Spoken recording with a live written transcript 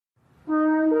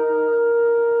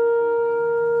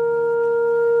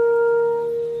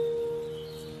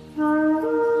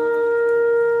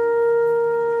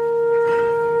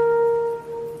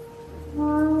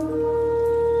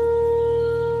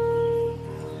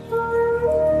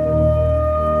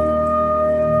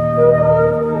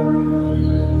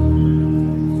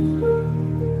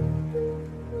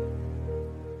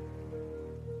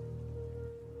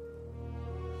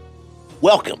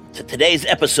Welcome to today's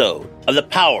episode of The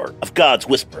Power of God's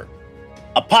Whisper,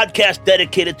 a podcast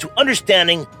dedicated to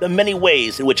understanding the many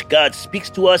ways in which God speaks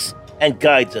to us and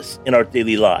guides us in our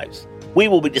daily lives. We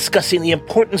will be discussing the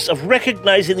importance of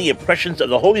recognizing the impressions of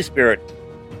the Holy Spirit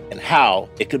and how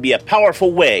it can be a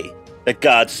powerful way that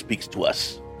God speaks to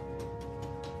us.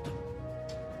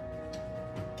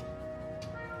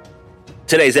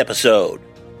 Today's episode,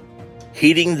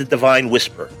 Heeding the Divine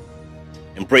Whisper,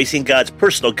 Embracing God's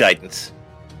personal guidance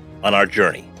on our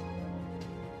journey.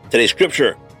 Today's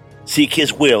scripture, seek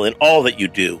His will in all that you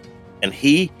do, and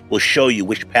He will show you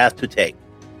which path to take.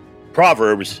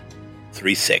 Proverbs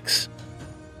 3:6.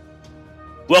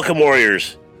 Welcome,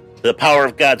 warriors, to the Power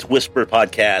of God's Whisper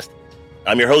podcast.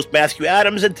 I'm your host, Matthew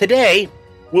Adams, and today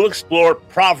we'll explore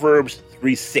Proverbs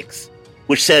 3:6,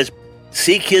 which says,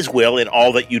 seek His will in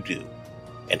all that you do,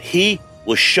 and He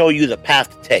will show you the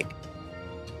path to take.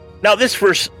 Now, this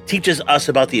verse teaches us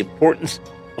about the importance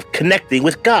of connecting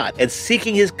with God and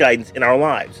seeking His guidance in our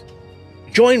lives.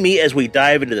 Join me as we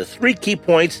dive into the 3 key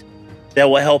points that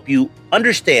will help you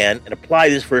understand and apply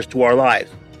this verse to our lives,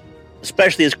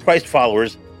 especially as Christ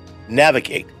followers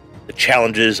navigate the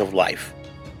challenges of life.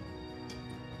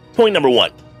 Point number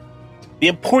 1, the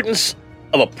importance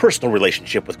of a personal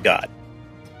relationship with God.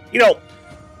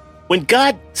 When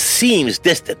God seems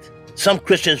distant, some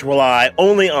Christians rely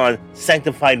only on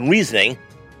sanctified reasoning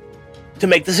to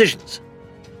make decisions.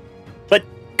 But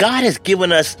God has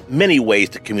given us many ways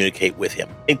to communicate with Him,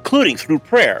 including through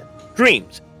prayer,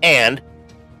 dreams, and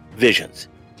visions.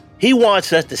 He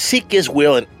wants us to seek His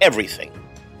will in everything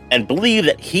and believe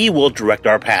that He will direct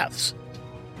our paths.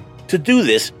 To do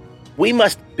this, we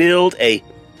must build a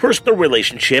personal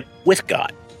relationship with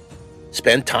God.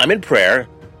 Spend time in prayer,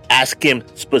 ask Him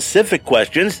specific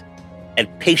questions, and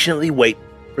patiently wait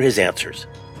for His answers.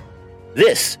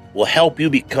 This will help you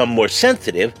become more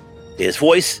sensitive to His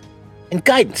voice and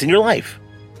guidance in your life.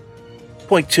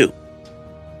 Point 2,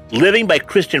 living by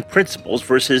Christian principles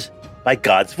versus by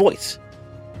God's voice.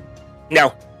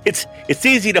 Now, it's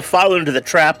easy to fall into the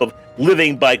trap of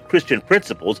living by Christian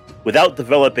principles without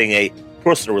developing a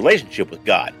personal relationship with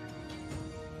God.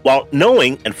 While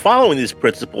knowing and following these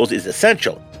principles is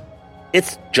essential,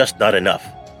 it's just not enough.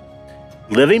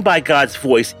 Living by God's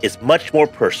voice is much more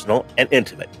personal and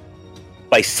intimate.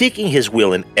 By seeking His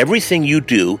will in everything you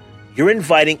do, you're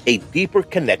inviting a deeper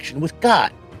connection with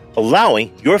God,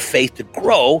 allowing your faith to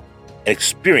grow and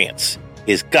experience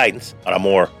His guidance on a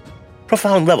more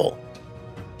profound level.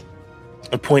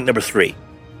 And point number 3,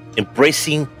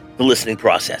 embracing the listening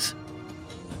process.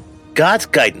 God's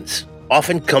guidance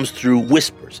often comes through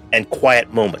whispers and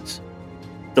quiet moments.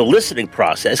 The listening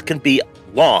process can be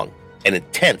long and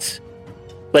intense,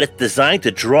 but it's designed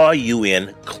to draw you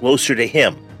in closer to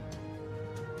Him.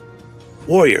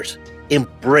 Warriors,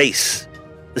 embrace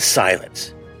the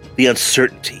silence, the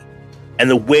uncertainty, and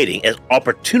the waiting as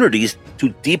opportunities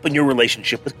to deepen your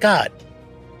relationship with God.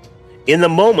 In the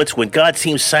moments when God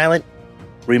seems silent,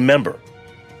 remember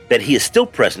that He is still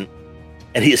present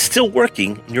and He is still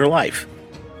working in your life.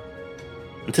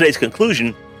 In today's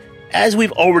conclusion, as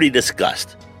we've already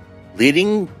discussed,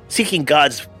 seeking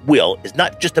God's will is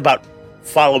not just about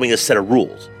following a set of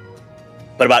rules,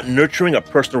 but about nurturing a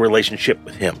personal relationship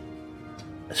with Him.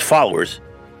 As followers,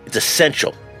 it's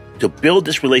essential to build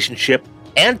this relationship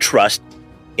and trust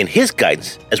in His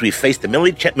guidance as we face the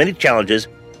many challenges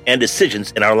and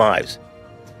decisions in our lives.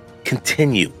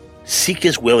 Continue, seek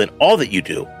His will in all that you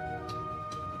do,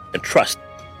 and trust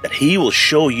that He will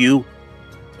show you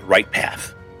the right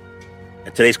path.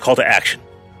 And today's call to action.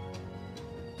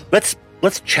 Let's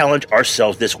challenge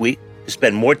ourselves this week to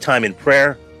spend more time in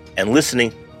prayer and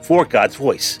listening for God's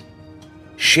voice.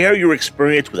 Share your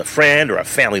experience with a friend or a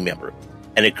family member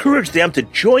and encourage them to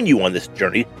join you on this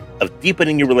journey of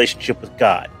deepening your relationship with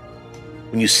God.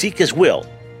 When you seek His will,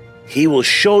 He will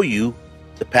show you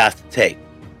the path to take.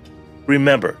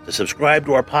 Remember to subscribe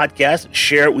to our podcast and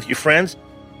share it with your friends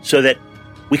so that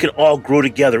we can all grow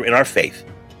together in our faith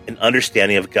and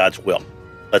understanding of God's will.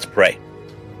 Let's pray.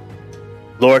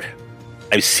 Lord,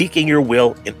 I'm seeking your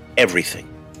will in everything,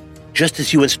 just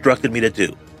as you instructed me to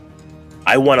do.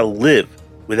 I want to live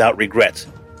without regrets,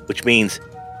 which means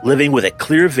living with a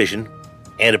clear vision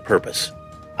and a purpose.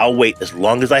 I'll wait as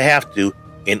long as I have to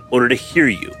in order to hear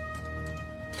you.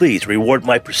 Please reward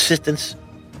my persistence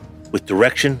with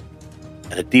direction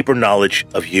and a deeper knowledge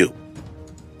of you.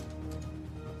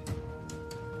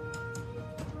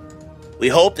 We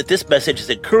hope that this message has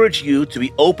encouraged you to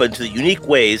be open to the unique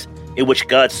ways in which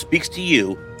God speaks to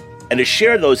you and to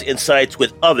share those insights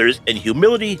with others in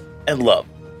humility and love.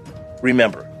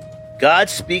 Remember, God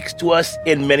speaks to us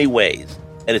in many ways,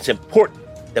 and it's important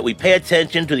that we pay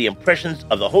attention to the impressions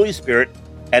of the Holy Spirit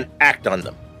and act on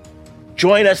them.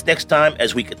 Join us next time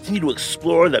as we continue to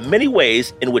explore the many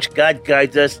ways in which God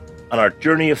guides us on our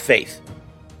journey of faith.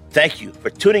 Thank you for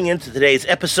tuning in to today's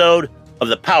episode of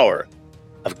The Power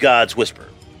of God's Whisper.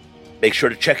 Make sure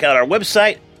to check out our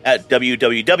website at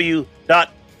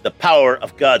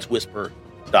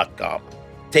www.thepowerofgodswhisper.com.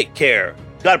 Take care,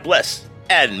 God bless,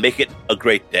 and make it a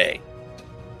great day.